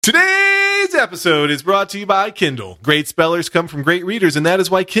Today's episode is brought to you by Kindle. Great spellers come from great readers, and that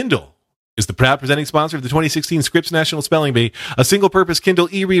is why Kindle is the proud presenting sponsor of the 2016 Scripps National Spelling Bee. A single-purpose Kindle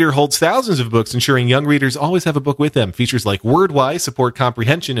e-reader holds thousands of books, ensuring young readers always have a book with them. Features like WordWise support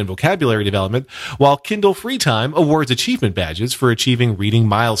comprehension and vocabulary development, while Kindle Free Time awards achievement badges for achieving reading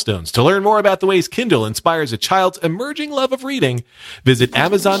milestones. To learn more about the ways Kindle inspires a child's emerging love of reading, visit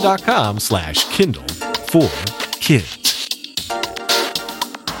Amazon.com/Kindle for kids.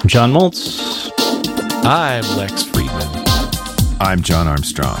 I'm John Moltz. I'm Lex Friedman. I'm John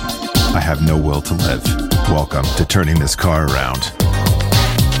Armstrong. I have no will to live. Welcome to Turning This Car Around.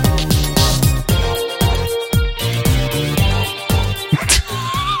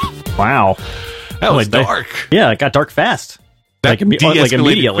 Wow. That was dark. Yeah, it got dark fast. That Like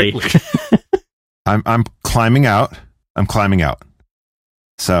immediately. I'm climbing out.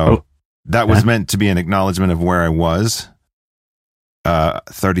 So that was meant to be an acknowledgement of where I was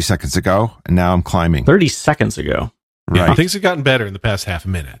 30 seconds ago, and now I'm climbing. 30 seconds ago. Yeah, Right. things have gotten better in the past half a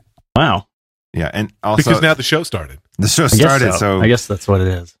minute. Wow. Yeah, and also Because now the show started. the show I guess started, so I guess that's what it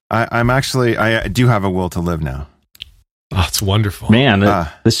is. I do have a will to live now. Oh, it's wonderful. Man,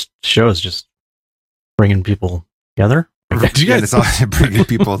 Ah. this show is just bringing people together. Did you And guys? it's also bringing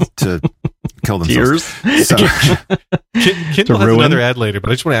people to kill themselves. Tears. So, Kindle has ruin? another ad later, but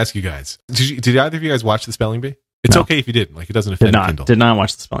I just want to ask you guys: Did either of you guys watch the Spelling Bee? It's No. okay if you didn't. Like, it doesn't Did offend Kindle. not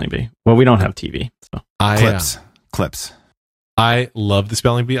watch the spelling bee. Well, we don't have TV, so clips. I love the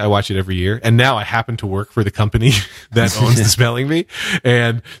Spelling Bee. I watch it every year, and now I happen to work for the company that owns the Spelling Bee.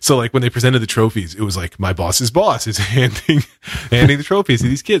 And so, like, when they presented the trophies, it was like my boss's boss is handing the trophies to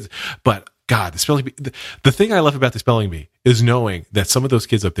these kids. But God, the Spelling Bee. The thing I love about the Spelling Bee is knowing that some of those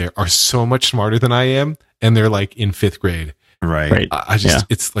kids up there are so much smarter than I am, and they're like in 5th grade. Right. I just,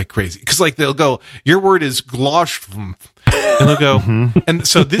 it's like crazy. Cause like they'll go, your word is glosh. And they'll go, and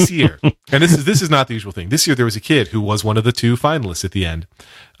so this year, and this is not the usual thing. This year there was a kid who was one of the 2 finalists at the end.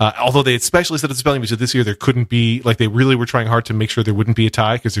 Although they had specially said at the spelling bee, so this year there couldn't be, like they really were trying hard to make sure there wouldn't be a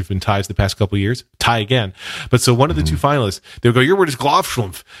tie because there've been ties the past couple of years. Tie again. But so one of the 2 finalists, they would go, your word is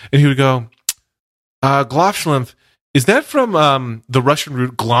glofschlumpf. And he would go, glofschlumpf. Is that from the Russian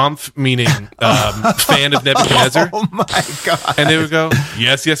root glomf, meaning fan of Nebuchadnezzar? Oh my God. And they would go,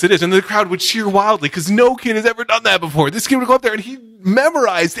 yes, it is. And the crowd would cheer wildly because no kid has ever done that before. This kid would go up there and he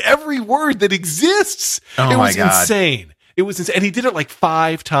memorized every word that exists. Oh it my was God. insane. It was insane. And he did it like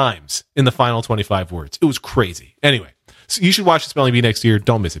 5 times in the final 25 words. It was crazy. Anyway, so you should watch the Spelling Bee next year.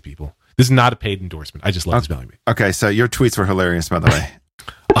 Don't miss it, people. This is not a paid endorsement. I just love the Spelling Bee. Okay, so your tweets were hilarious, by the way.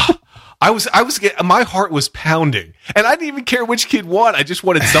 My heart was pounding, and I didn't even care which kid won. I just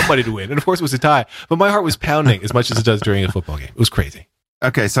wanted somebody to win, and of course it was a tie. But my heart was pounding as much as it does during a football game. It was crazy.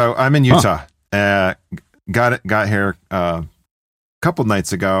 Okay, so I'm in Utah. Got here a couple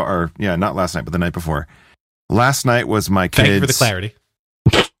nights ago, or not last night, but the night before. Last night was my kids. Thank you for the clarity.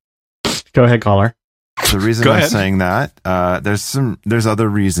 go ahead, caller. The reason Go I'm ahead. saying that there's other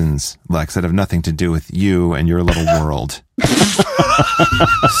reasons, Lex, that have nothing to do with you and your little world.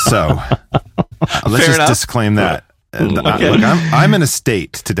 So let's just disclaim that. Look, I'm in a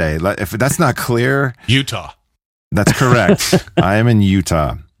state today. If that's not clear, Utah. that's correct. I am in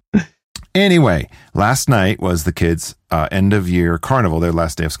Utah. Anyway, last night was the kids' end of year carnival. Their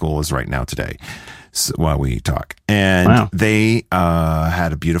last day of school is right now today, so, while we talk. And Wow. they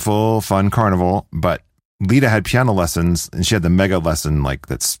had a beautiful, fun carnival. But Lita had piano lessons, and she had the mega lesson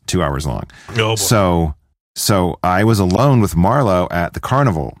that's 2 hours long. Oh, boy. So I was alone with Marlo at the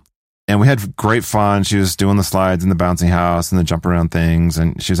carnival, and we had great fun. She was doing the slides in the bouncy house and the jump around things,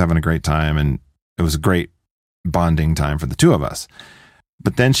 and she was having a great time, and it was a great bonding time for the 2 of us.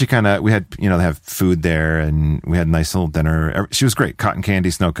 But then we had, they have food there, and we had a nice little dinner. She was great. Cotton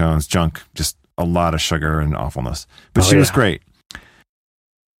candy, snow cones, junk, just a lot of sugar and awfulness. But she was great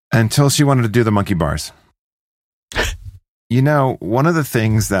until she wanted to do the monkey bars. One of the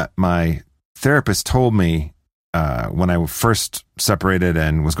things that my therapist told me when I first separated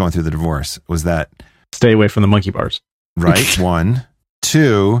and was going through the divorce was that, Stay away from the monkey bars. right, 1,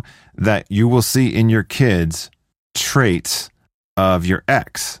 2, that you will see in your kids traits of your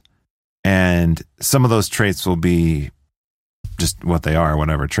ex, and some of those traits will be just what they are,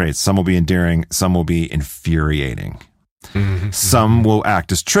 whatever traits. Some will be endearing, some will be infuriating. Mm-hmm. Some will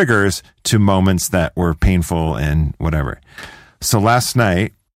act as triggers to moments that were painful and whatever. So last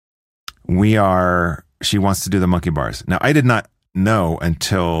night she wants to do the monkey bars. Now, I did not know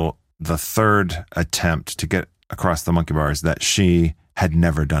until the 3rd attempt to get across the monkey bars that she had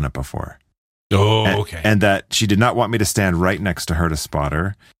never done it before. Oh, okay. And that she did not want me to stand right next to her to spot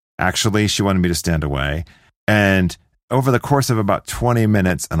her. Actually, she wanted me to stand away. And over the course of about 20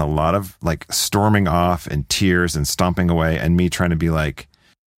 minutes and a lot of like storming off and tears and stomping away and me trying to be like,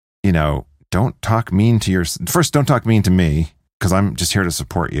 don't talk mean to first, don't talk mean to me because I'm just here to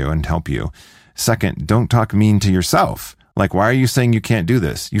support you and help you. Second, don't talk mean to yourself. Like, why are you saying you can't do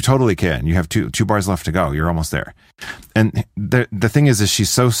this? You totally can. You have two bars left to go. You're almost there. And the thing is she's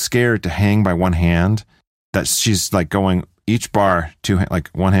so scared to hang by one hand that she's like going each bar like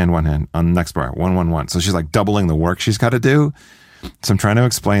one hand on the next bar, 1, 1, 1. So she's like doubling the work she's got to do. So I'm trying to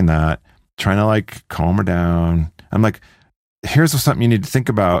explain that, trying to like calm her down. I'm like, here's something you need to think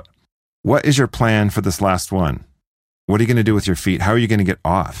about. What is your plan for this last one? What are you going to do with your feet? How are you going to get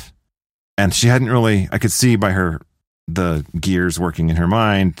off? And she hadn't really, I could see by the gears working in her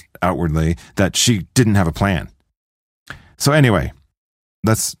mind outwardly that she didn't have a plan. So anyway,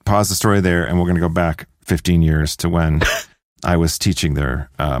 let's pause the story there and we're going to go back 15 years to when I was teaching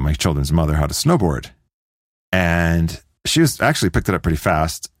my children's mother how to snowboard. And she was actually picked it up pretty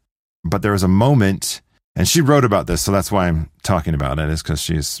fast, but there was a moment, and she wrote about this, so that's why I'm talking about it, is because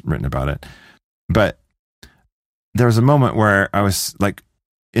she's written about it. But there was a moment where I was like,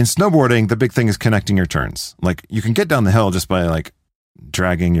 in snowboarding, the big thing is connecting your turns. Like you can get down the hill just by like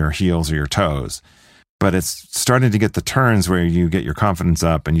dragging your heels or your toes, but it's starting to get the turns where you get your confidence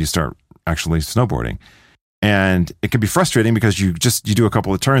up and you start actually snowboarding. And it can be frustrating because you do a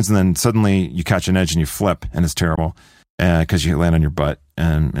couple of turns and then suddenly you catch an edge and you flip and it's terrible because you land on your butt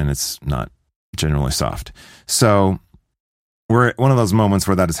and it's not generally soft. So we're at one of those moments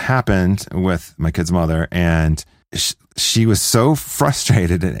where that has happened with my kid's mother, and she was so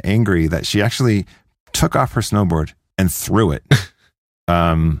frustrated and angry that she actually took off her snowboard and threw it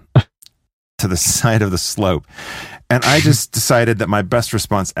to the side of the slope. And I just decided that my best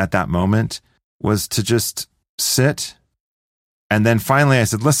response at that moment was to just sit. And then finally I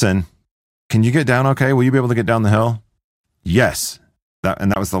said, listen, can you get down okay? Will you be able to get down the hill? Yes.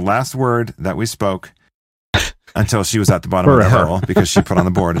 That was the last word that we spoke until she was at the bottom of the hill because she put on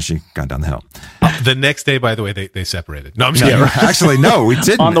the board and she got down the hill. The next day, by the way, they separated. No, I'm just kidding. Actually, no, we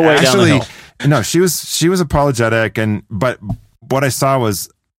didn't. On the way down the hill. No, she was apologetic, but what I saw was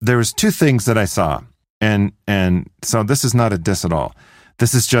there was two things that I saw. And so this is not a diss at all.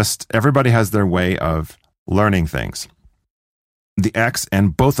 This is just everybody has their way of learning things. The ex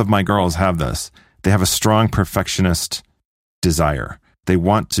and both of my girls have this. They have a strong perfectionist desire. They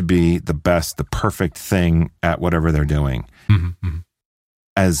want to be the best, the perfect thing at whatever they're doing. Mm-hmm.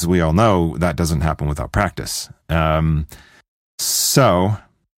 As we all know, that doesn't happen without practice. So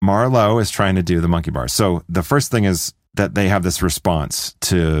Marlo is trying to do the monkey bars. So the first thing is that they have this response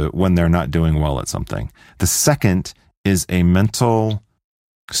to when they're not doing well at something. The second is a mental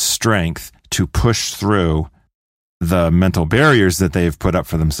strength to push through the mental barriers that they've put up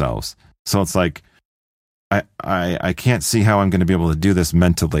for themselves. So it's like, I can't see how I'm going to be able to do this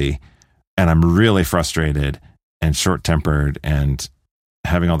mentally. And I'm really frustrated and short-tempered and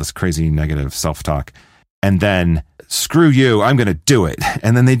having all this crazy negative self-talk. And then, screw you, I'm going to do it.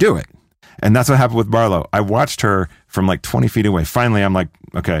 And then they do it. And that's what happened with Marlo. I watched her from like 20 feet away. Finally, I'm like,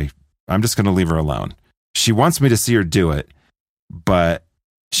 okay, I'm just going to leave her alone. She wants me to see her do it, but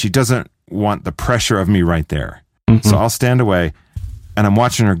she doesn't want the pressure of me right there. Mm-hmm. So I'll stand away. And I'm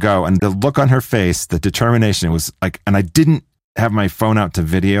watching her go, and the look on her face, the determination, it was like, and I didn't have my phone out to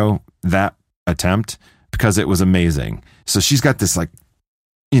video that attempt because it was amazing. So she's got this like,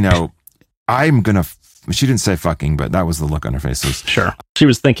 she didn't say fucking, but that was the look on her face. Sure. She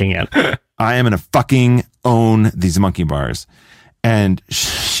was thinking it. I am going to fucking own these monkey bars. And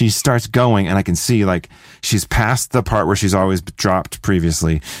she starts going, and I can see like she's past the part where she's always dropped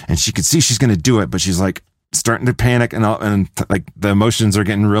previously, and she could see she's going to do it, but she's like, starting to panic and like the emotions are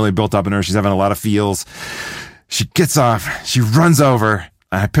getting really built up in her. She's having a lot of feels. She gets off, she runs over,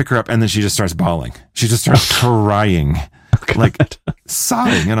 I pick her up, and then she just starts bawling. She just starts crying, like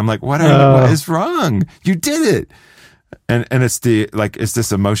sobbing. And I'm like, what is wrong? You did it. And it's it's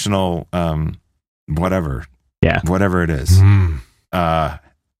this emotional, whatever it is.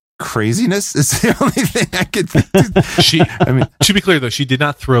 Craziness is the only thing I could think. To be clear though, she did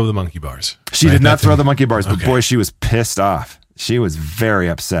not throw the monkey bars. She did not throw the monkey bars, but boy, she was pissed off. She was very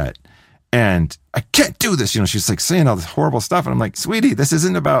upset. And I can't do this. She's like saying all this horrible stuff. And I'm like, sweetie, this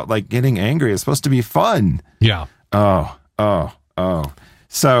isn't about like getting angry. It's supposed to be fun. Yeah. Oh.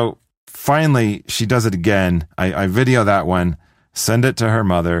 So finally she does it again. I video that one, send it to her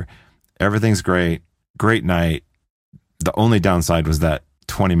mother. Everything's great. Great night. The only downside was that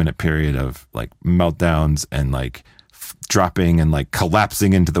 20-minute period of like meltdowns and like dropping and like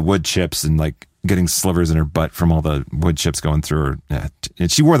collapsing into the wood chips and like getting slivers in her butt from all the wood chips going through her. Yeah.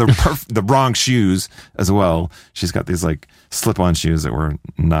 And she wore the wrong shoes as well. She's got these like slip-on shoes that were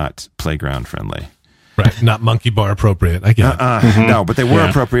not playground friendly. Right, not monkey bar appropriate. I get it. No, but they were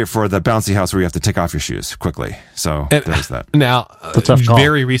appropriate for the bouncy house where you have to take off your shoes quickly. So there's that. Now, a tough call.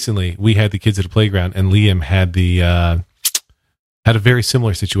 Very recently, we had the kids at a playground, and Liam had had a very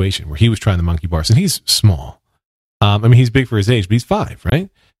similar situation where he was trying the monkey bars, and he's small. I mean, he's big for his age, but he's 5, right?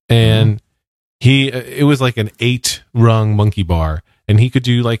 And it was like an 8-rung monkey bar, and he could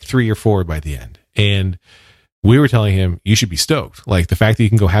do like 3 or 4 by the end. And we were telling him, you should be stoked. Like, the fact that you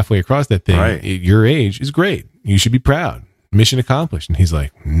can go halfway across that thing at your age is great. You should be proud. Mission accomplished. And he's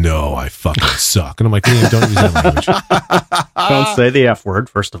like, no, I fucking suck. And I'm like, Liam, don't use that language. Don't say the F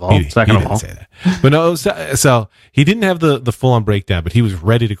word, first of all. Second of all. Say that. But no, so he didn't have the full-on breakdown, but he was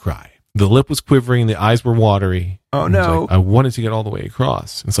ready to cry. The lip was quivering. The eyes were watery. Oh, and no. Like, I wanted to get all the way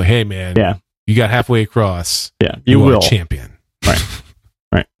across. It's like, hey, man, you got halfway across. Yeah, you will. are a champion. Right.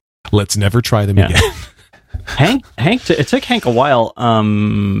 Let's never try them again. Hank, it took Hank a while.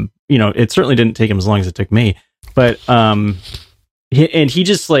 It certainly didn't take him as long as it took me, but he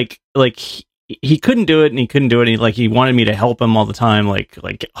just he couldn't do it, and he couldn't do it. And he wanted me to help him all the time,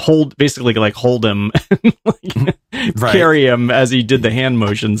 hold him, carry him as he did the hand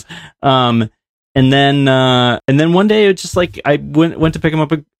motions. And then one day it just I went to pick him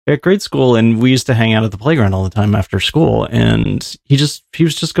up at grade school, and we used to hang out at the playground all the time after school, and he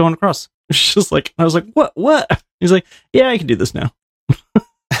was just going across. It's just I was like, what? He's like, yeah, I can do this now.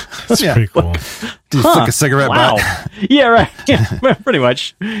 That's pretty cool. Did you flick a cigarette butt? Yeah, right. Yeah, pretty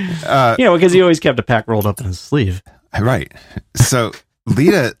much. Because he always kept a pack rolled up in his sleeve. Right. So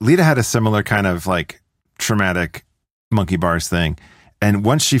Lita had a similar kind of traumatic monkey bars thing. And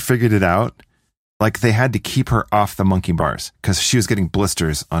once she figured it out, they had to keep her off the monkey bars because she was getting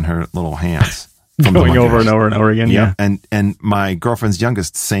blisters on her little hands. Going over and over and over again. Yeah. And my girlfriend's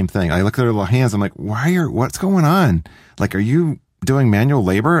youngest, same thing. I look at her little hands. I'm like, what's going on? Are you doing manual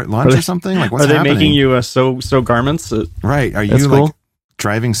labor at lunch or something? What's happening? Are they making you sew garments? Right. Are you cool?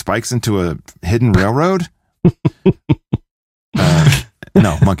 Driving spikes into a hidden railroad?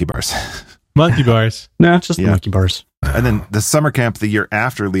 No, monkey bars. Monkey bars. No, just monkey bars. And then the summer camp the year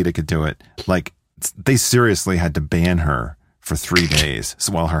after Lita could do it, they seriously had to ban her for 3 days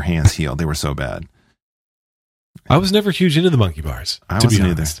while her hands healed. They were so bad. I was never huge into the monkey bars. I wasn't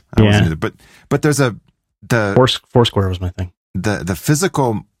either. But there's Foursquare was my thing. The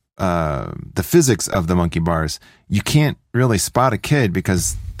physical, the physics of the monkey bars. You can't really spot a kid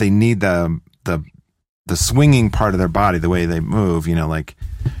because they need the swinging part of their body, the way they move. You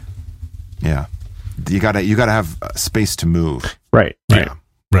gotta have space to move. Right.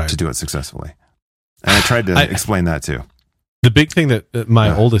 To do it successfully. And I tried to explain that too. The big thing that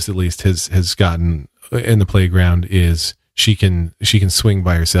my oldest, at least, has gotten in the playground is she can swing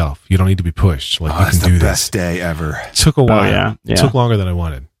by herself. You don't need to be pushed. You that's can do the best day ever. It took a while. Yeah. It took longer than I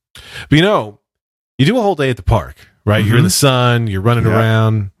wanted. But you do a whole day at the park, right? Mm-hmm. You're in the sun. You're running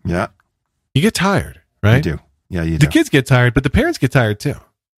around. Yeah. You get tired, right? You do. Yeah, you do. The kids get tired, but the parents get tired too.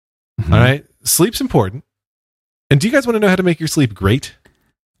 Mm-hmm. All right. Sleep's important. And do you guys want to know how to make your sleep great?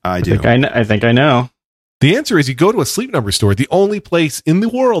 I do. I think I know. The answer is you go to a Sleep Number store, the only place in the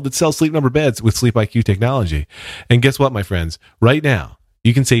world that sells Sleep Number beds with Sleep IQ technology. And guess what, my friends? Right now,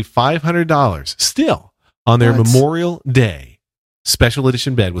 you can save $500 still on their Memorial Day special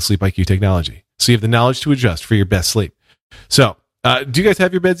edition bed with Sleep IQ technology. So you have the knowledge to adjust for your best sleep. So, do you guys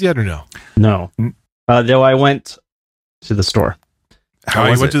have your beds yet or no? No. Though I went to the store. How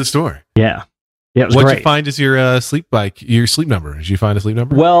you went to the store? Yeah. Yeah, it was What'd great. you find as your Sleep Number? Did you find a Sleep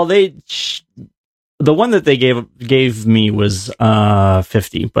Number? Well, the one that they gave me was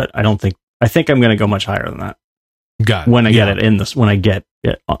 50, but I think I'm going to go much higher than that. Got it. When I get it in the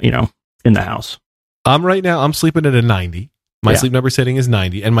house. I'm sleeping at a 90. My Sleep Number setting is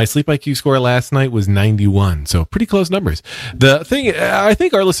 90, and my Sleep IQ score last night was 91. So pretty close numbers. The thing, I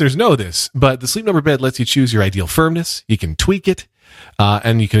think our listeners know this, but the Sleep Number bed lets you choose your ideal firmness. You can tweak it.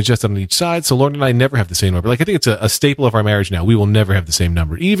 And you can adjust it on each side. So Lauren and I never have the same number. I think it's a staple of our marriage now. We will never have the same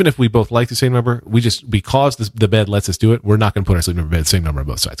number. Even if we both like the same number, because the bed lets us do it, we're not going to put our Sleep Number bed the same number on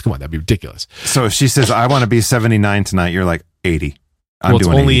both sides. Come on, that'd be ridiculous. So if she says, I want to be 79 tonight, you're like 80. It's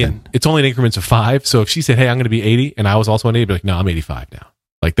only in increments of 5. So if she said, hey, I'm going to be 80, and I was also on 80, I'd be like, no, I'm 85 now.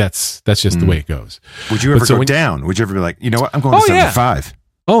 That's just the way it goes. Would you ever go down? Would you ever be like, you know what? I'm going to 75.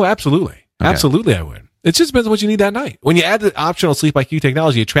 Oh, absolutely. Okay. Absolutely, I would. It just depends on what you need that night. When you add the optional Sleep IQ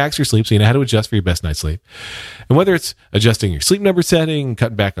technology, it tracks your sleep so you know how to adjust for your best night's sleep. And whether it's adjusting your sleep number setting,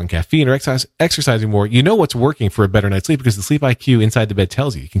 cutting back on caffeine, or exercising more, you know what's working for a better night's sleep because the Sleep IQ inside the bed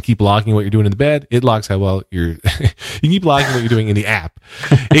tells you. You can keep logging what you're doing in the bed. It logs how well you're you can keep logging what you're doing in the app.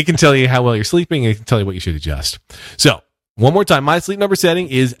 It can tell you how well you're sleeping, and it can tell you what you should adjust. So, one more time, my sleep number setting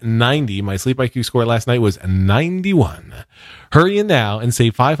is 90. My Sleep IQ score last night was 91. Hurry in now and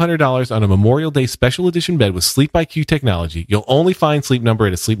save $500 on a Memorial Day special edition bed with Sleep IQ technology. You'll only find Sleep Number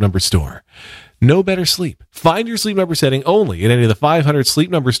at a Sleep Number store. No better sleep. Find your Sleep Number setting only at any of the 500 Sleep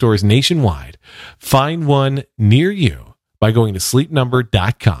Number stores nationwide. Find one near you by going to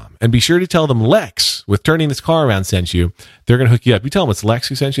sleepnumber.com. And be sure to tell them Lex, with Turning This Car Around, sent you. They're going to hook you up. You tell them it's Lex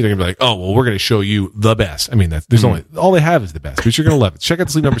who sent you, they're going to be like, oh, well, we're going to show you the best. I mean, there's only, all they have is the best, but you're going to love it. Check out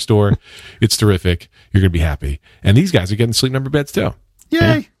the Sleep Number store. It's terrific. You're going to be happy. And these guys are getting Sleep Number beds too. Yay!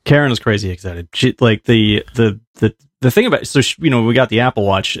 Yeah. Karen is crazy excited. She like the thing about, so she, we got the Apple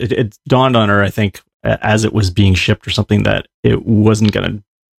Watch. It dawned on her, I think, as it was being shipped or something, that it wasn't going to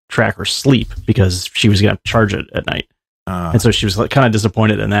track her sleep because she was going to charge it at night. And so she was kind of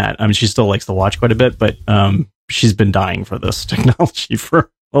disappointed in that. I mean, she still likes to watch quite a bit, but she's been dying for this technology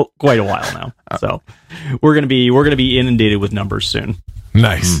for quite a while now. So we're gonna be inundated with numbers soon.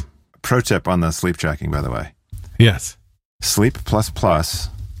 Nice. Pro tip on the sleep tracking, by the way. Yes. Sleep Plus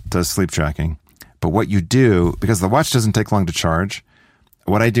does sleep tracking, but what you do, because the watch doesn't take long to charge,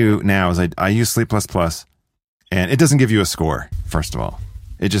 what I do now is I use Sleep Plus, and it doesn't give you a score. First of all,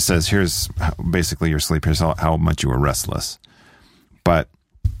 it just says, here's basically your sleep. Here's how much you were restless. But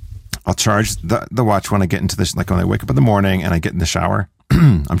I'll charge the watch when I get into this, like when I wake up in the morning and I get in the shower,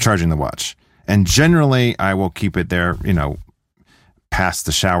 I'm charging the watch. And generally I will keep it there, past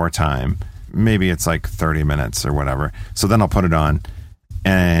the shower time. Maybe it's like 30 minutes or whatever. So then I'll put it on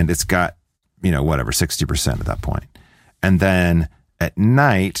and it's got, 60% at that point. And then at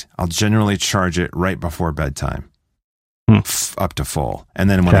night, I'll generally charge it right before bedtime. Up to full. And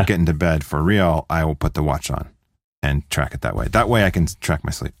then when I get into bed for real, I will put the watch on and track it that way. That way I can track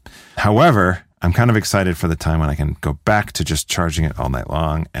my sleep. However, I'm kind of excited for the time when I can go back to just charging it all night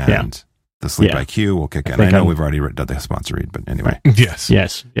long and the Sleep IQ will kick in. I know we've already done the sponsor read, but anyway. Yes.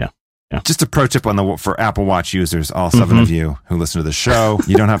 Yeah. Just a pro tip for Apple Watch users, all 7 of you who listen to the show,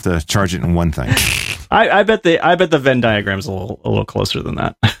 you don't have to charge it in one thing. I bet the Venn diagram's a little closer than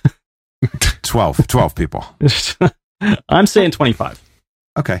that. 12 people. I'm saying 25.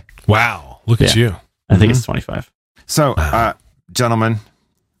 Okay. Wow. Look at you. I think it's 25. So, gentlemen,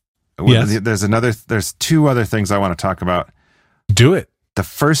 there's 2 other things I want to talk about. Do it. The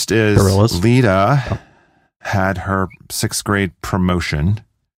first is Gorillas. Lita had her 6th grade promotion,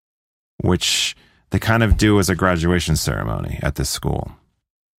 which they kind of do as a graduation ceremony at this school,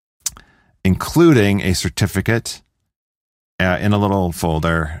 including a certificate in a little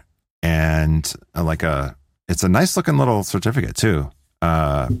folder and it's a nice looking little certificate too.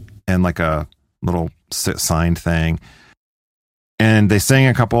 And like a little signed thing. And they sang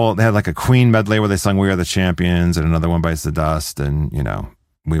they had like a Queen medley where they sung We Are the Champions and another one Bites the Dust and,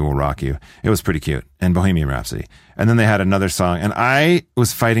 We Will Rock You. It was pretty cute. And Bohemian Rhapsody. And then they had another song and I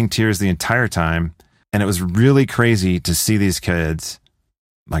was fighting tears the entire time. And it was really crazy to see these kids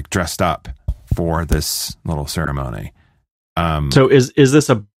like dressed up for this little ceremony. So is this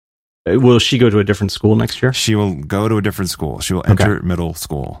will she go to a different school next year? She will go to a different school. She will enter middle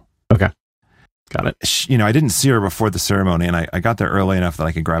school. Okay. Got it. I didn't see her before the ceremony and I got there early enough that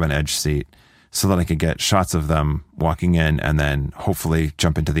I could grab an edge seat so that I could get shots of them walking in and then hopefully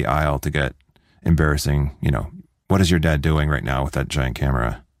jump into the aisle to get embarrassing, what is your dad doing right now with that giant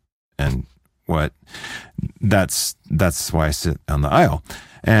camera? And that's why I sit on the aisle.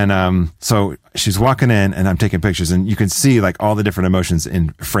 And so she's walking in and I'm taking pictures and you can see like all the different emotions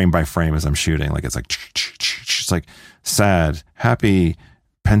in frame by frame as I'm shooting. Like it's like, she's like sad, happy,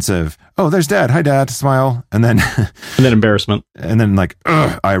 pensive. Oh, there's dad. Hi, dad. Smile. And then embarrassment. And then like,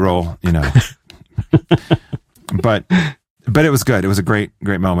 eye roll, but it was good. It was a great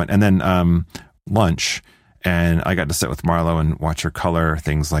moment. And then lunch and I got to sit with Marlo and watch her color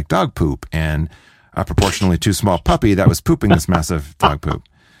things like dog poop and a proportionally too small puppy that was pooping this massive dog poop.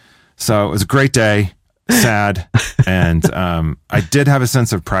 So it was a great day, sad. And I did have a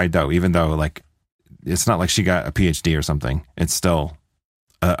sense of pride though, even though like, it's not like she got a PhD or something. It's still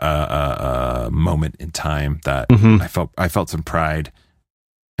a moment in time that I felt some pride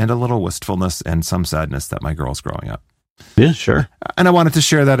and a little wistfulness and some sadness that my girl's growing up. Yeah, sure. And I wanted to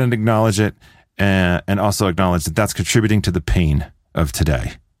share that and acknowledge it and also acknowledge that that's contributing to the pain of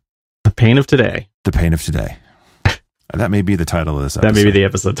today. The pain of today. The pain of today. That may be the title of this episode. That may be the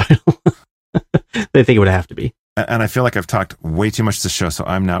episode title. they think it would have to be. And I feel like I've talked way too much this show, so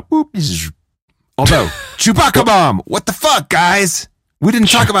I'm now. Although Chewbacca bomb, what the fuck, guys? We didn't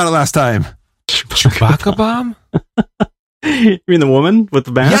talk about it last time. Chewbacca bomb? You mean the woman with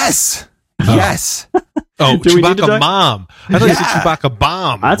the mask? Yes. Yes. Oh, Do we need to Chewbacca talk- mom. I thought you said Chewbacca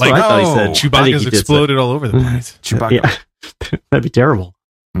bomb. That's like, what I thought he said. no. I think Chewbacca's he did exploded all over the place. Chewbacca. Yeah. That'd be terrible.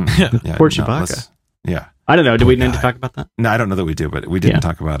 Yeah, Poor no, Chewbacca. yeah. I don't know. Do Poor we need to guy. talk about that? No, I don't know that we do, but we didn't Yeah.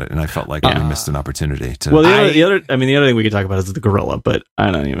 talk about it, and I felt like we missed an opportunity to. Well, the other thing we could talk about is the gorilla, but I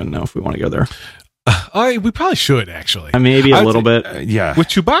don't even know if we want to go there. We probably should, actually. Maybe I a would little say- bit. Yeah. With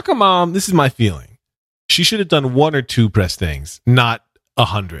Chewbacca mom, this is my feeling. She should have done 1 or 2 press things, not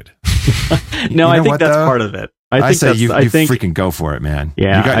 100. No, You I know think what, that's though? part of it. I think say that's, you I think freaking go for it, man.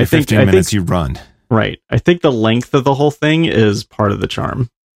 Yeah, you got I your think- 15 I minutes. think- You run. right. I think the length of the whole thing is part of the charm.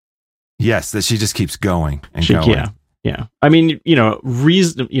 Yes, that she just keeps going and going. Yeah. I mean,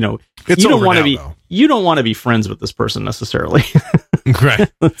 reason. It's You don't over wanna now, be- though. You don't want to be friends with this person necessarily.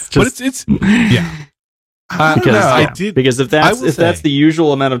 Right. It's But just- it's yeah. I don't because, know. I did- because if I that's will if that's say- the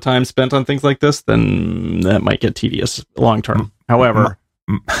usual amount of time spent on things like this, then that might get tedious long term. However,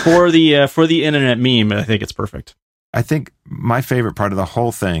 for the internet meme, I think it's perfect. I think my favorite part of the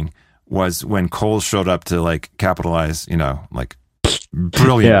whole thing was when Cole showed up to like capitalize, like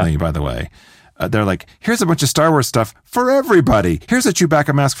brilliantly, by the way. They're like, here's a bunch of Star Wars stuff for everybody. Here's a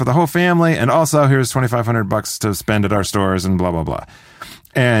Chewbacca mask for the whole family. And also here's $2,500 to spend at our stores and blah, blah, blah.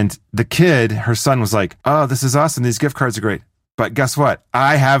 And the kid, her son was like, oh, this is awesome. These gift cards are great. But guess what?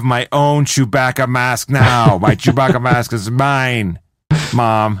 I have my own Chewbacca mask now. My Chewbacca mask is mine,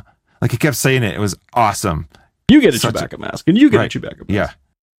 Mom. Like he kept saying it. It was awesome. You get a Such Chewbacca mask, and you get Right. a Chewbacca mask. Yeah.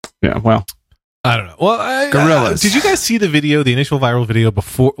 Yeah. Well, I don't know. Well, Gorillas. Did you guys see the video, the initial viral video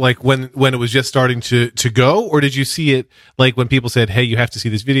before, like when it was just starting to go, or did you see it like when people said, "Hey, you have to see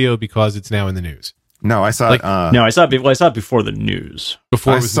this video because it's now in the news"? No, I saw Like, it. no, I saw it. I saw it before the news.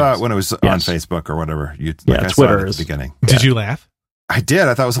 Before I it was saw news. it when it was on Yes. Facebook or whatever. I Twitter saw it at is- the beginning. Did you laugh? I did.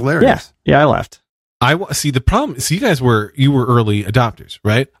 I thought it was hilarious. Yeah, I laughed. See the problem. So you guys were early adopters,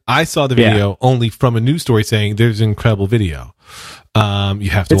 right? I saw the Yeah. video only from a news story saying there's an incredible video. You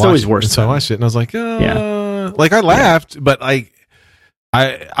have to It's watch always it. worse And so I than- watched it and I was like, Yeah. like I laughed, but I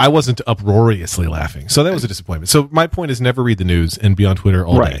wasn't uproariously laughing. So that was a disappointment. So my point is never read the news and be on Twitter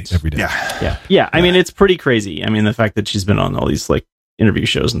all Right. day, every day. Yeah. Yeah. I mean, it's pretty crazy. I mean, the fact that she's been on all these like interview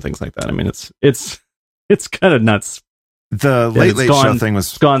shows and things like that. I mean, it's kind of nuts. The Yeah, Late it's Late gone- Show thing was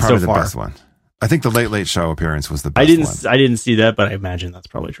it's gone probably so the far. best one. I think the Late Late Show appearance was the best one. I didn't see that, but I imagine that's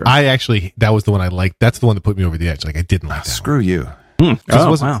probably true. That was the one I liked. That's the one that put me over the edge. Like I didn't like that. Screw you. it Oh,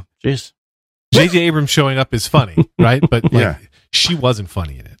 wasn't- wow. Jeez. J.J. Abrams showing up is funny, right? But like, Yeah. she wasn't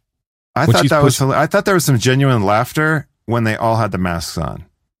funny in it. I When thought she's that was. pushing- I thought there was some genuine laughter when they all had the masks on.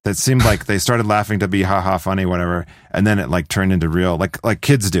 That seemed like they started laughing to be ha ha funny, whatever, and then it like turned into real, like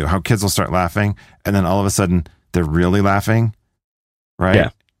kids do. How kids will start laughing, and then all of a sudden they're really laughing, right? Yeah.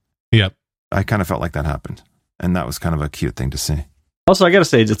 Yep. I kind of felt like that happened, and that was kind of a cute thing to see. Also, I got to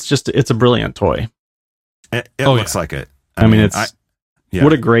say, it's a brilliant toy. It Oh, looks like it. I mean, it's yeah.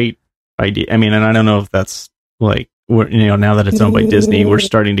 what a great idea. I mean, and I don't know if that's like, now that it's owned by Disney, we're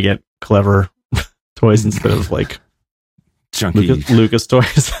starting to get clever toys instead of like junky. Lucas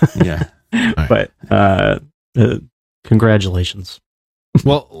toys. Yeah. But congratulations,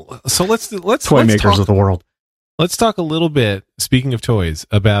 Well, so let's toy makers talk, of the world. let's talk a little bit. Speaking of toys,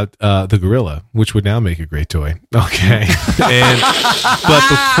 about the gorilla, which would now make a great toy. Okay,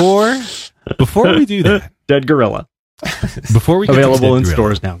 but before we do that, Dead Gorilla, before we get to available in Dead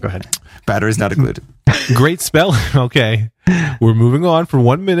Gorilla, stores now. Go ahead. Batteries not included. Great spell. Okay. We're moving on for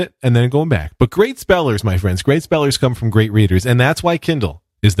 1 minute and then going back. But great spellers, my friends, great spellers come from great readers. And that's why Kindle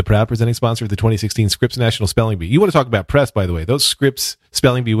is the proud presenting sponsor of the 2016 Scripps National Spelling Bee. You want to talk about press, by the way. Those Scripps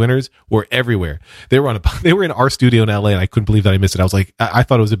Spelling Bee winners were everywhere. They were in our studio in LA, and I couldn't believe that I missed it. I was like, I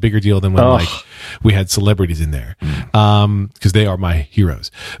thought it was a bigger deal than when like we had celebrities in there, because they are my heroes.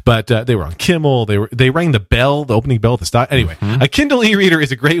 But they were on Kimmel. They rang the bell, the opening bell at the start. Anyway, a Kindle e-reader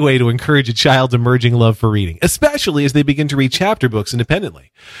is a great way to encourage a child's emerging love for reading, especially as they begin to read chapter books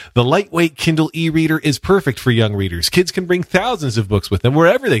independently. The lightweight Kindle e-reader is perfect for young readers. Kids can bring thousands of books with them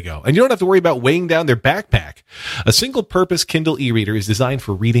wherever they go, and you don't have to worry about weighing down their backpack. A single-purpose Kindle e-reader is designed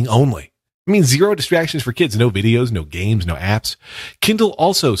for reading only. I mean, zero distractions for kids, no videos, no games, no apps. Kindle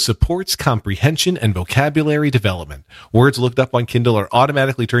also supports comprehension and vocabulary development. Words looked up on Kindle are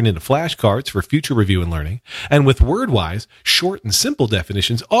automatically turned into flashcards for future review and learning. And with WordWise, short and simple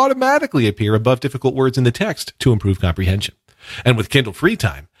definitions automatically appear above difficult words in the text to improve comprehension. And with Kindle Free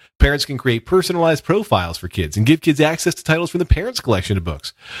Time, Parents can create personalized profiles for kids and give kids access to titles from the Parents Collection of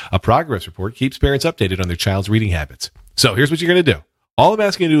books. A progress report keeps parents updated on their child's reading habits. So here's what you're going to do. All I'm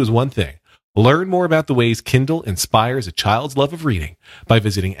asking you to do is one thing. Learn more about the ways Kindle inspires a child's love of reading by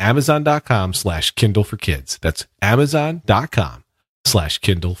visiting Amazon.com/Kindle for Kids. That's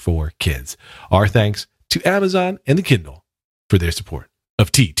Amazon.com/Kindle for Kids. Our thanks to Amazon and the Kindle for their support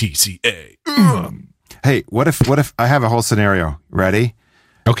of TTCA. Hey, what if I have a whole scenario? Ready?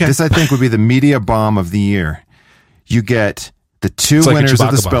 Okay. This, I think, would be the media bomb of the year. You get the two It's like a winners of the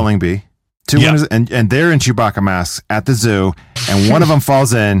Chewbacca spelling bee. Two Yeah. winners, and they're in Chewbacca masks at the zoo, and one of them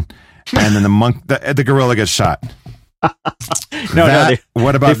falls in, and then the gorilla gets shot. What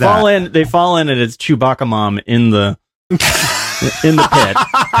about that? They fall in, and it's Chewbacca mom in the pit,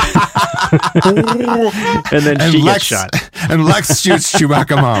 and then she gets shot. And Lex shoots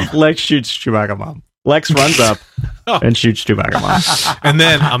Chewbacca mom. Lex shoots Chewbacca mom. Lex runs up and shoots Chewbacca mom. And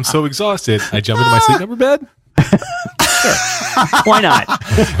then I'm so exhausted, I jump into my sleep number bed. Sure. Why not?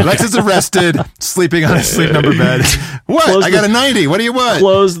 Lex is arrested, sleeping on his sleep number bed. What? I got a 90. What do you want?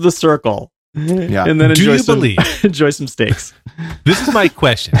 Close the circle. Yeah. And then Do you believe? enjoy some steaks. This is my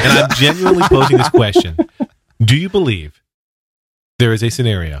question, and I'm genuinely posing this question. Do you believe there is a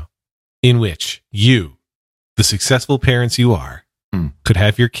scenario in which you, the successful parents you are, could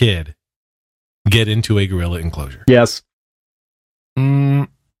have your kid get into a gorilla enclosure? Yes.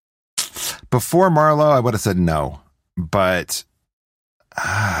 Before Marlo, I would have said no. But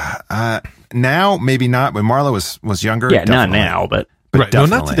now, maybe not. When Marlo was younger. Yeah, not definitely. now, but Right. No,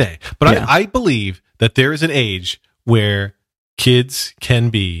 not definitely. today. But Yeah. I believe that there is an age where kids can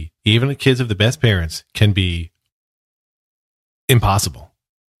be, even the kids of the best parents, can be impossible.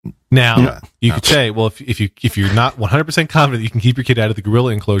 Now, Yeah. you could say, well, if you're not 100% confident you can keep your kid out of the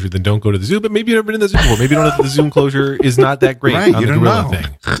gorilla enclosure, then don't go to the zoo. But maybe you've never been in the zoo before. Maybe you don't know that the zoo enclosure is not that great Right, on you the don't gorilla know.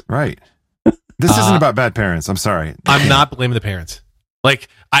 thing. Right. This isn't about bad parents. I'm sorry. I'm not blaming the parents. Like,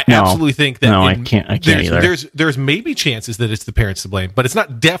 I No. absolutely think that No, I can't either. There's maybe chances that it's the parents to blame, but it's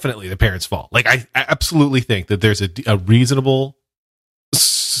not definitely the parents' fault. Like, I absolutely think that there's a reasonable,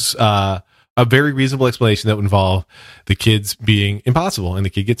 a very reasonable explanation that would involve the kids being impossible and the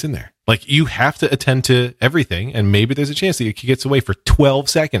kid gets in there. Like, you have to attend to everything, and maybe there's a chance that your kid gets away for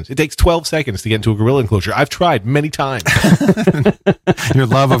 12 seconds. It takes 12 seconds to get into a gorilla enclosure. I've tried many times. Your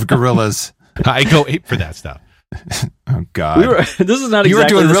love of gorillas. I go ape for that stuff. Oh God. This is not You were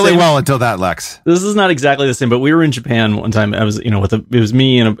exactly doing the really same. well until that, Lex. This is not exactly the same, but we were in Japan one time. I was, it was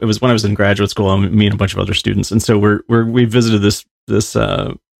me and it was when I was in graduate school, and me and a bunch of other students. And so we visited this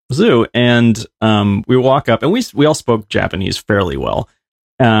zoo, and we walk up, and we all spoke Japanese fairly well,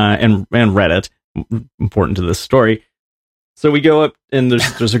 and read it. Important to this story. So we go up, and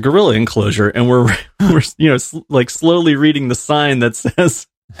there's a gorilla enclosure, and we're like slowly reading the sign that says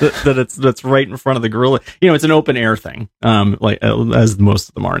that's right in front of the gorilla. It's an open air thing, as most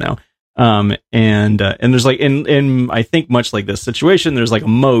of them are now. And there's like in I think much like this situation, there's like a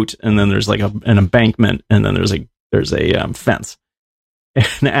moat, and then there's like an embankment, and then there's a fence.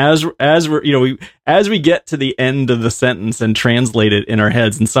 And as we get to the end of the sentence and translate it in our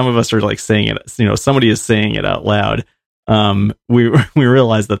heads, and some of us are like saying it, somebody is saying it out loud. We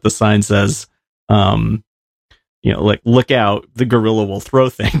realize that the sign says, like, look out, the gorilla will throw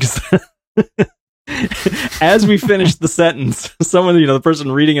things. As we finish the sentence, the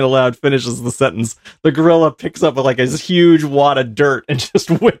person reading it aloud finishes the sentence. The gorilla picks up like a huge wad of dirt and just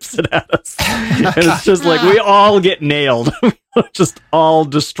whips it at us. And it's just like, we all get nailed. Just all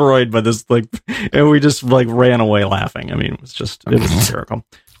destroyed by this, and we just ran away laughing. I mean, it was hysterical.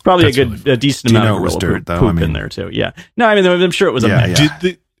 Probably a decent amount of it was gorilla dirt, though? poop I mean, in there too. Yeah. No, I mean, I'm sure it was a mess.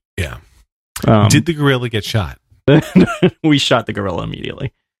 Did the gorilla get shot? We shot the gorilla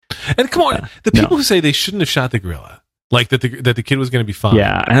immediately. And come on, the people who say they shouldn't have shot the gorilla, like that the kid was going to be fine.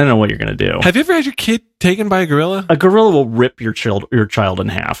 Yeah, I don't know what you're going to do. Have you ever had your kid taken by a gorilla? A gorilla will rip your child in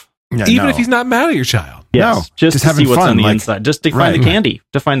half. Yeah, Even if he's not mad at your child. Yes, No, just to having see what's fun, on the like- inside. Just to Right. find the candy.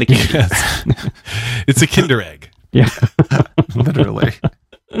 To find the candy. Yes. It's a Kinder egg. Yeah. Literally.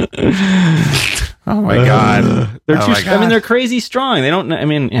 Oh my God. They're Oh too. my I mean, God. they're crazy strong. They don't. I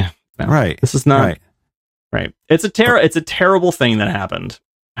mean, yeah. No, Right. This is not Right. It's a terrible thing that happened.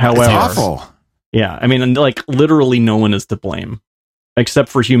 However, It's awful. Yeah, I mean, and like literally, no one is to blame, except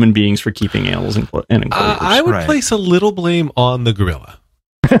for human beings for keeping animals in enclosures. I would Right. place a little blame on the gorilla.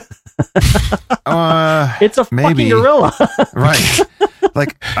 It's a maybe. fucking gorilla. Right.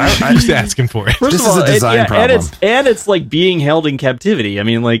 Like, I'm just asking for it. First This of all, is a design problem. and it's like being held in captivity. I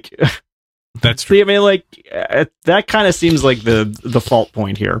mean, like, That's true. see, I mean, like that kind of seems like the fault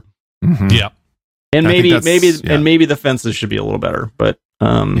point here. Mhm. Yeah. And I think maybe that's- yeah. and maybe the fences should be a little better, but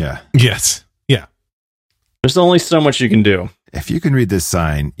Yeah. Yes. Yeah. There's only so much you can do. If you can read this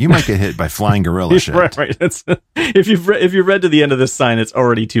sign, you might get hit by flying gorilla shit. Right. That's, if you've read to the end of this sign, it's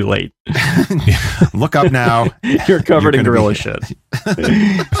already too late. Look up now. You're covered in gorilla shit.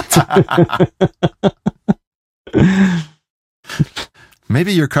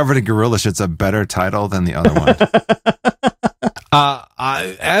 Maybe You're Covered in Gorilla Shit's a better title than the other one.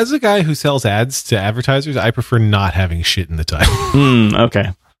 As a guy who sells ads to advertisers, I prefer not having shit in the title.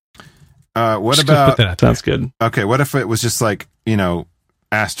 Okay. What Just gonna put about? that out there. That's good. Okay, what if it was just like,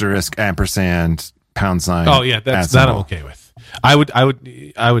 asterisk, ampersand, pound sign? Oh yeah, that's that I'm okay with. I would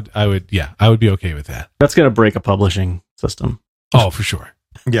be okay with that. That's going to break a publishing system. Oh, for sure.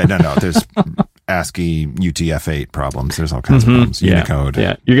 Yeah, no. There's ASCII UTF-8 problems. There's all kinds of problems. Unicode.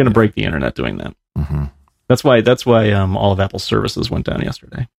 Yeah, you're going to break the internet doing that. Mm-hmm. That's why all of Apple's services went down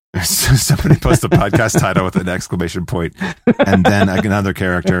yesterday. Somebody post a podcast title with an exclamation point and then another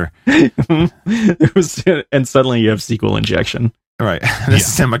character. It was, and suddenly you have SQL injection. Right. This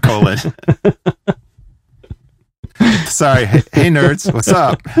is semicolon. Sorry. Hey, nerds. What's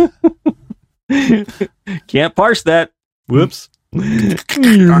up? Can't parse that. Whoops.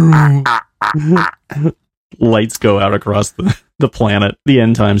 Lights go out across the planet. The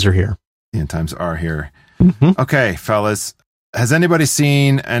end times are here. The end times are here. Mm-hmm. Okay, fellas. Has anybody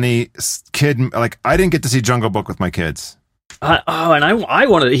seen any kid? Like, I didn't get to see Jungle Book with my kids. I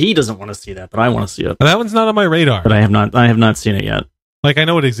wanted. He doesn't want to see that, but I want to see it. That one's not on my radar. But I have not seen it yet. Like, I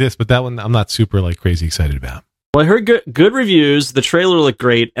know it exists, but that one I'm not super like crazy excited about. Well, I heard good reviews. The trailer looked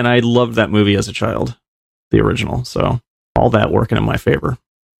great, and I loved that movie as a child, the original. So all that working in my favor.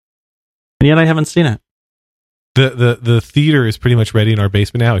 And yet I haven't seen it. The theater is pretty much ready in our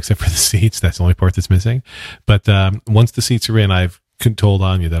basement now, except for the seats. That's the only part that's missing. But once the seats are in, I've told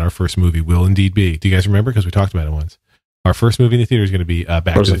Anya that our first movie will indeed be. Do you guys remember? Because we talked about it once. Our first movie in the theater is going to be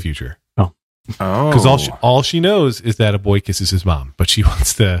Back to the Future. Oh, because all she knows is that a boy kisses his mom, but she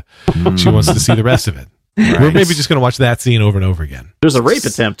wants to see the rest of it. Right. We're maybe just going to watch that scene over and over again. There's a rape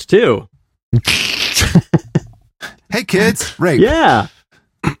attempt too. Hey, kids, rape. Yeah.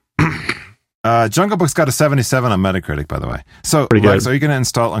 Jungle Book's got a 77 on Metacritic, by the way. So, Pretty Lex, good. are you going to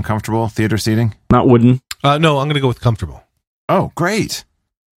install uncomfortable theater seating? Not wooden. No, I'm going to go with comfortable. Oh, great.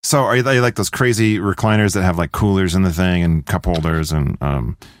 So, are they like those crazy recliners that have like coolers in the thing and cup holders and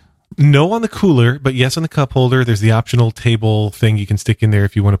No on the cooler, but yes on the cup holder. There's the optional table thing you can stick in there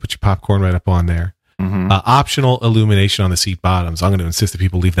if you want to put your popcorn right up on there. Mm-hmm. Optional illumination on the seat bottoms. I'm going to insist that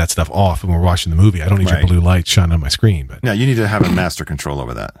people leave that stuff off when we're watching the movie. I don't need Right. your blue light shining on my screen. But Yeah, you need to have a master control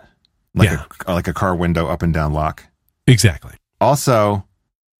over that. Like a car window up and down lock. Exactly. Also,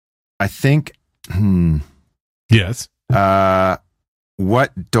 I think Yes.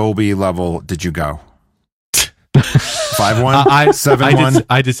 what Dolby level did you go? 5.1? I 7.1?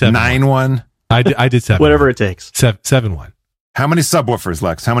 I did 7.1. 9.1? I did 7. Whatever it takes. 7.1. How many subwoofers,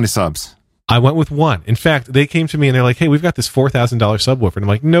 Lex? How many subs? I went with one. In fact, they came to me and they're like, "Hey, we've got this $4,000 subwoofer," and I'm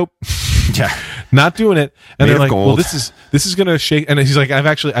like, "Nope, Yeah. not doing it." And Made they're of like, gold. "Well, this is gonna shake." And he's like, "I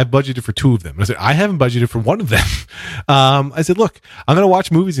budgeted for 2 of them." And I said, "I haven't budgeted for 1 of them." I said, "Look, I'm gonna watch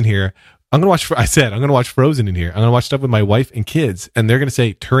movies in here. I'm gonna watch Frozen in here. I'm gonna watch stuff with my wife and kids, and they're gonna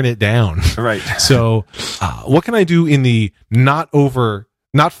say turn it down." Right. So, what can I do in the not 4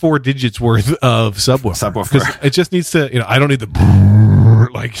 digits worth of subwoofer? Subwoofer. Because it just needs to, I don't need the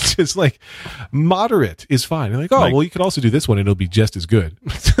like, just like moderate is fine. And like, Like- well, you could also do this one and it'll be just as good.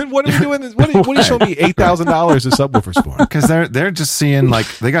 What are we doing? What are you showing me $8,000 of subwoofers for? Because they're just seeing like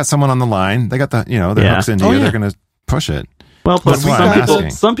they got someone on the line. They got the their Yeah. hooks into Oh, you. yeah. They're gonna push it. Well, plus That's why I'm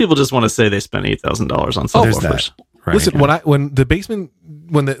asking. some people just want to say they spent $8,000 on There's that. subwoofers. Right. Listen,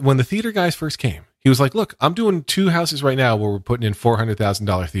 when the theater guys first came, he was like, "Look, I'm doing 2 houses right now where we're putting in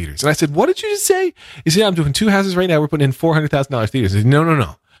 $400,000 theaters." And I said, "What did you just say?" He said, "I'm doing 2 houses right now. We're putting in $400,000 theaters." I said,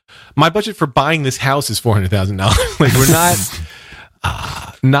 No. My budget for buying this house is $400,000. Like, we're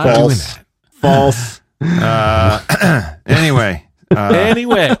not doing that. False. Anyway,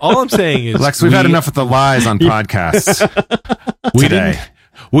 Anyway, all I'm saying is, Lex, we've had enough of the lies on podcasts. We today.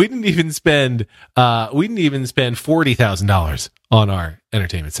 didn't even spend $40,000 on our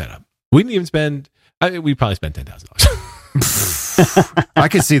entertainment setup. We didn't even spend. We probably spent $10,000. I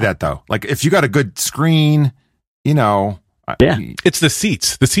can see that though. Like if you got a good screen, Yeah. It's the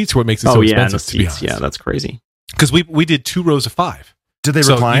seats. The seats are what makes it Oh so yeah, and expensive. the To be seats. honest, Yeah, that's crazy. because we did 2 rows of 5. Did they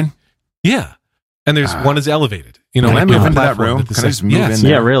So recline? Yeah, and there's one is elevated. Can I like move on into that platform room? that the Can I just move yes. in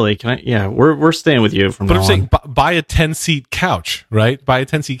there? Yeah, really. Can I? Yeah, we're staying with you from But now I'm saying on. buy a 10-seat couch, right? Buy a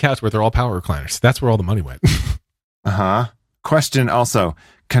 10-seat couch where they're all power recliners. That's where all the money went. Uh-huh. Question also,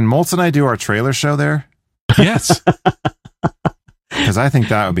 can Moltz and I do our trailer show there? Yes. Because because I think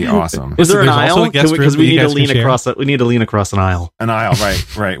that would be awesome. Is there an There's also aisle? a guest room Because that we you need to guys can lean share. across. We need to lean across an aisle. An aisle,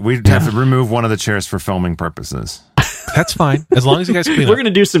 right. We'd have to remove one of the chairs for filming purposes. That's fine as long as you guys clean We're up. going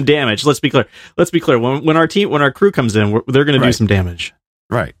to do some damage. Let's be clear. When our crew comes in, they're going to do Right. some damage.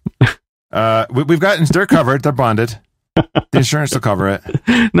 Right. We've gotten, they're covered. They're bonded. The insurance will cover it.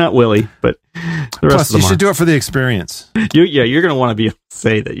 Not Willie, but the rest Plus, of them you should do it for the experience. You're going to want to be able to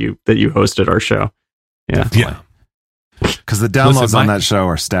say that you hosted our show. Yeah. Yeah. Because the downloads Listen, on that show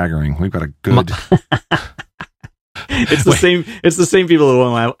are staggering. We've got a good. It's the same. It's the same people who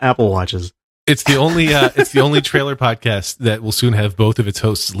own Apple Watches. It's the only trailer podcast that will soon have both of its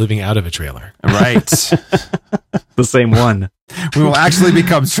hosts living out of a trailer. Right. The same one. We will actually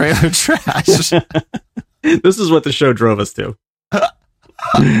become trailer trash. This is what the show drove us to.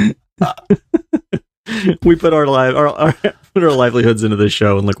 We put our livelihoods into this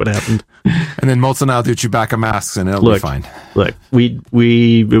show, and look what happened. And then Molson will do Chewbacca masks, and it'll be fine. Look,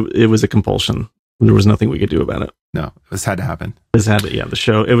 it was a compulsion. There was nothing we could do about it. No, this had to happen. This had to, the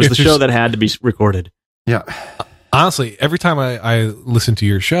show. It was the show that had to be recorded. Yeah. Honestly, every time I listen to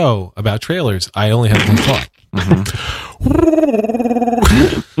your show about trailers, I only have one thought.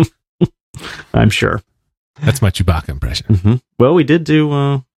 Mm-hmm. I'm sure. That's my Chewbacca impression. Mm-hmm. Well, we did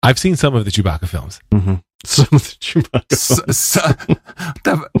do. I've seen some of the Chewbacca films. Mm-hmm. Some of the Chewbacca.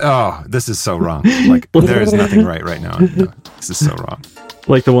 This is so wrong. Like, there is nothing right now. No, this is so wrong.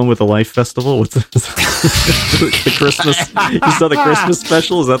 Like the one with the Life Festival? What's the Christmas? You saw the Christmas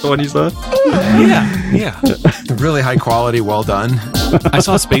special? Is that the one you saw? Yeah. Really high quality, well done. I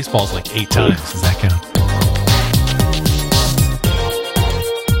saw Spaceballs like 8 times. Does that count?